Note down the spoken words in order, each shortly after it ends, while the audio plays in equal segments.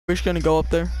We're just gonna go up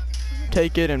there,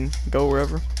 take it, and go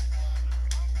wherever.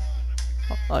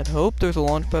 I'd hope there's a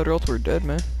launch pad or else we're dead,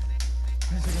 man.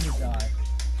 You're gonna die.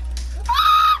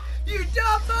 You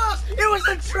dumbass! It was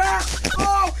a trap!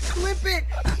 Oh, clip it!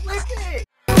 Clip it!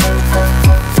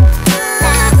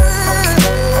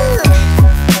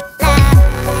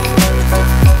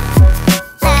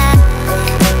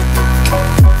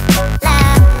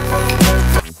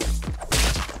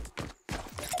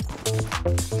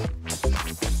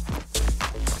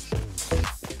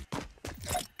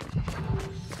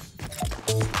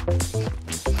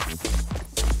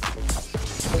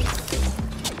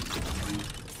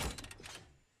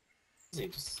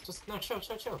 Just no, chill.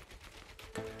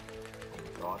 Oh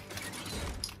my god.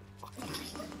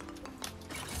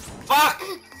 Fuck!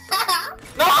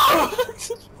 No!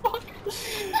 Fuck!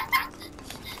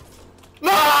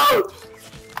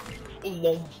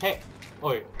 No! Hey,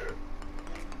 oi.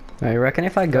 I reckon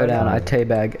if I go down, I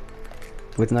teabag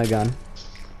with no gun.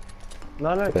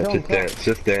 No, Yeah,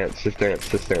 just dance.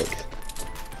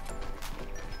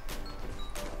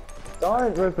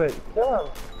 Don't, Rupert. Kill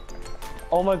him.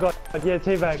 Oh my god, yeah,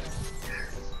 teabag.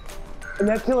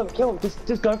 Now kill him.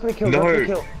 Just go for the kill, No, go for the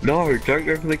kill. no, don't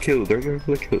go for the kill,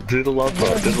 Do the love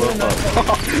part, do the love part.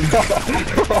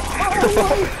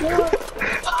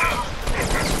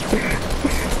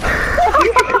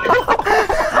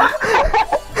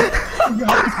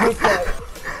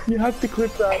 You have to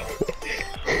clip that.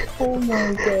 Oh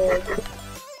my god.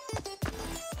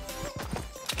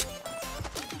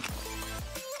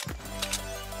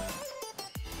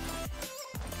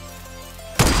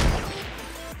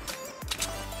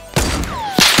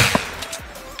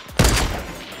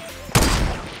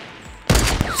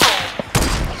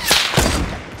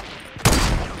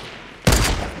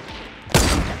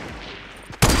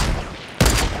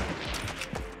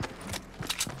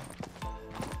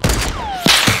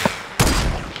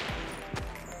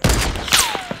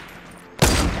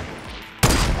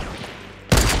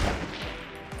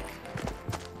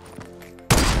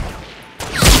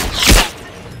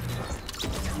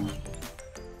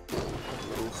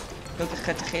 Gelukkig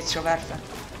gaat de geest zo werven.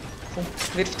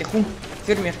 Goed, wirf dich, goed.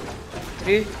 Für mir.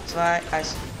 3, 2,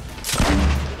 1.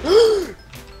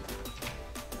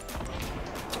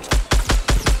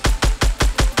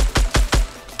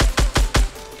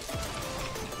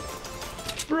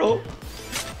 Bro.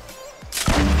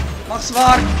 Mach's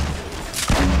wahr.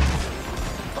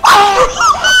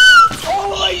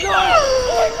 Oh my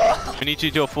god! I need you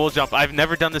to do a full jump. I've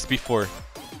never done this before.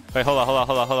 Wait, hold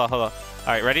on.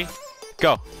 Alright, ready?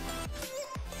 Go.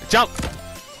 Jump!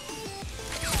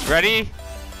 Ready?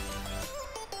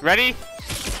 Ready?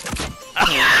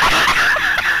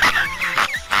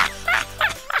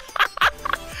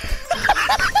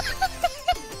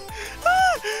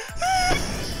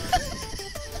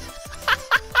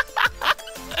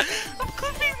 I'm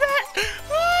clipping that!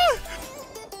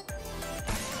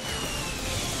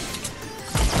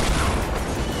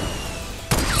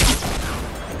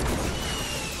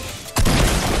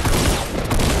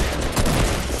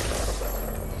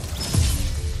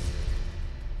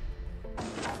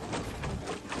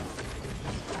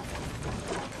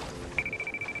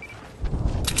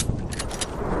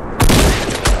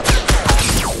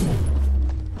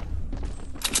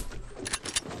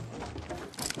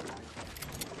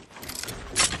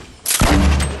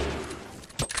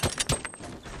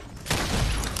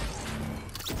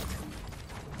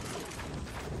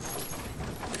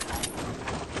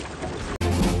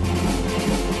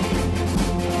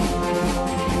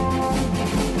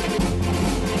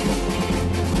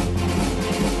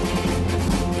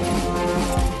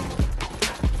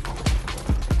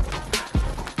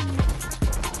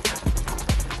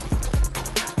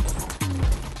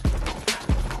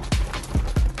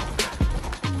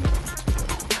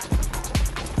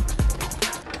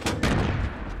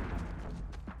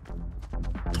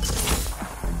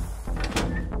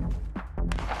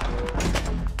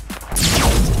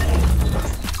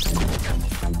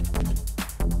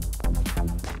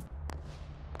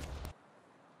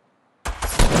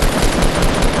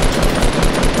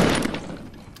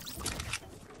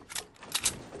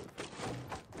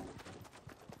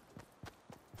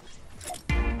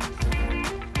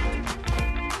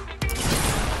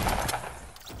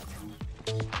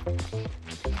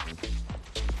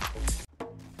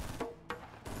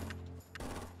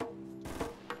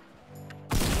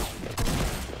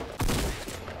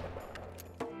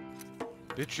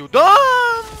 Bitch, you dumb!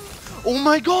 Oh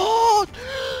my god!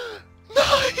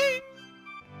 Nein!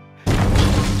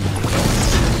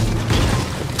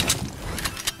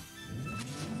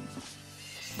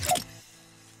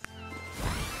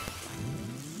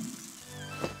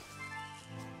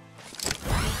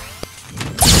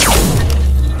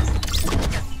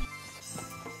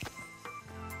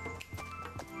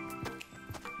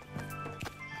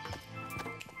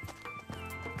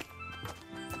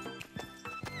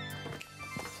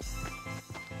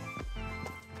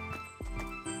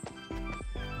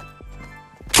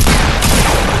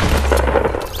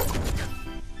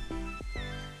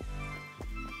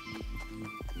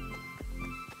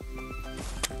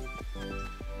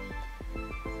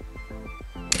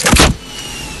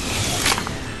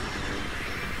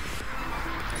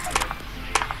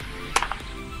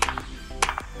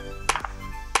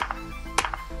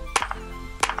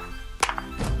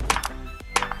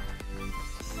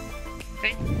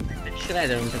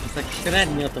 Średnio, tak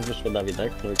średnio to wyszło, Dawid,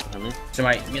 tak? Mój kochany.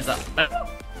 Trzymaj, nie za...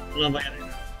 No bo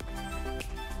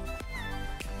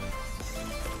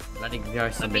Ladik,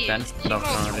 wziąłeś sobie ten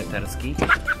spadochron rycerski.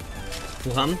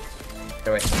 słucham?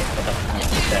 Wziąłeś sobie spadochron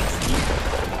rycerski.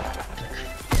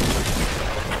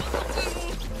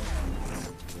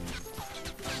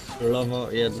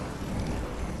 Lowo jedno.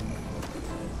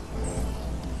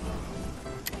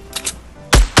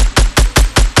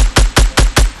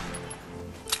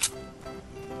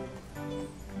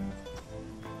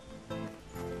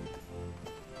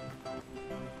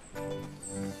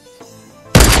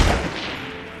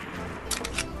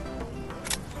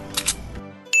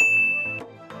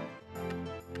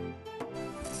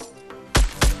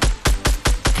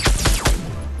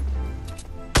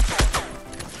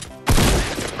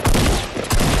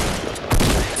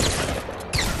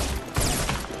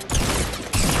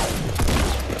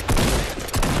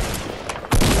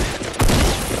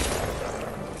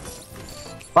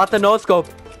 Warte, no scope.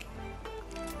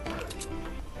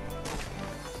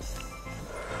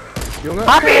 Junge.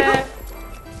 Hab ihn!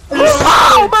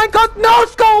 Oh mein Gott, no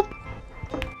scope!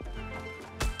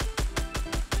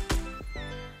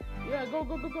 Yeah, go,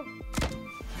 go, go, go.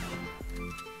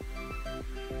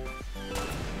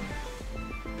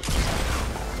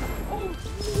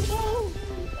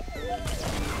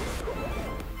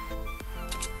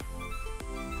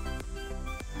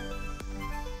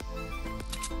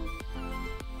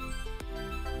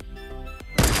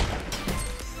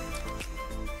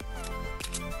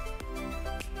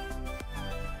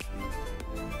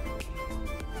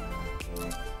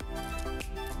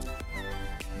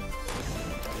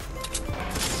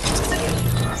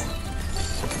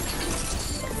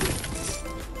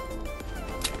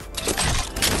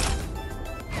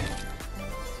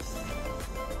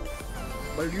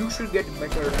 Well, you should get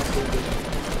better at this.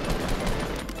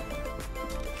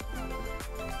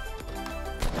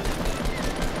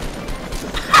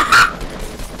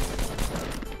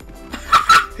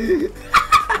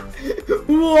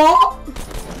 What?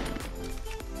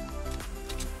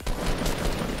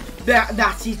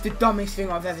 That is the dumbest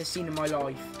thing I've ever seen in my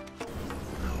life.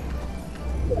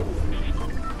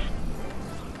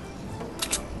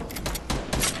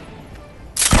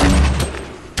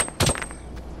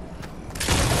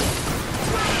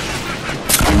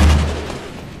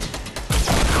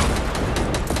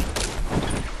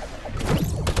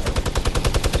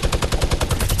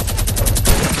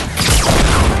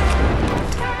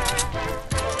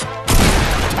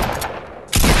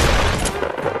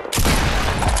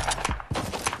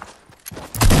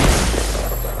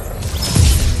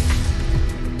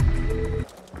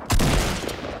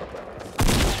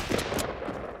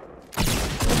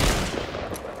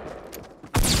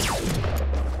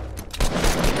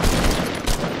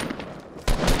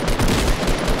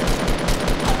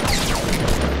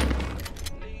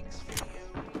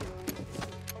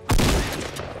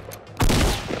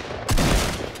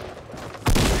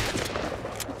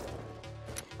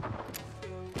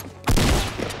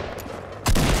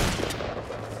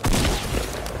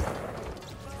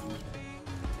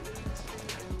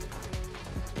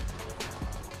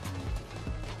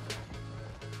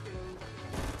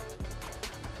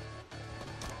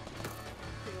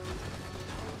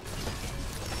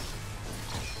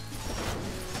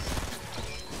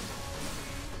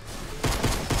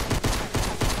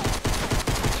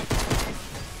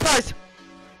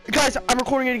 Guys, I'm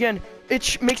recording it again.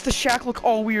 It makes the shack look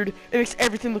all weird. It makes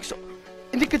everything look so...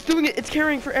 I think it's doing it. It's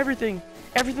carrying for everything.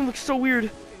 Everything looks so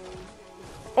weird.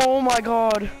 Oh my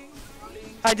god.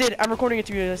 I did. I'm recording it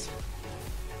to you guys.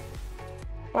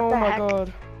 Oh my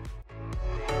god.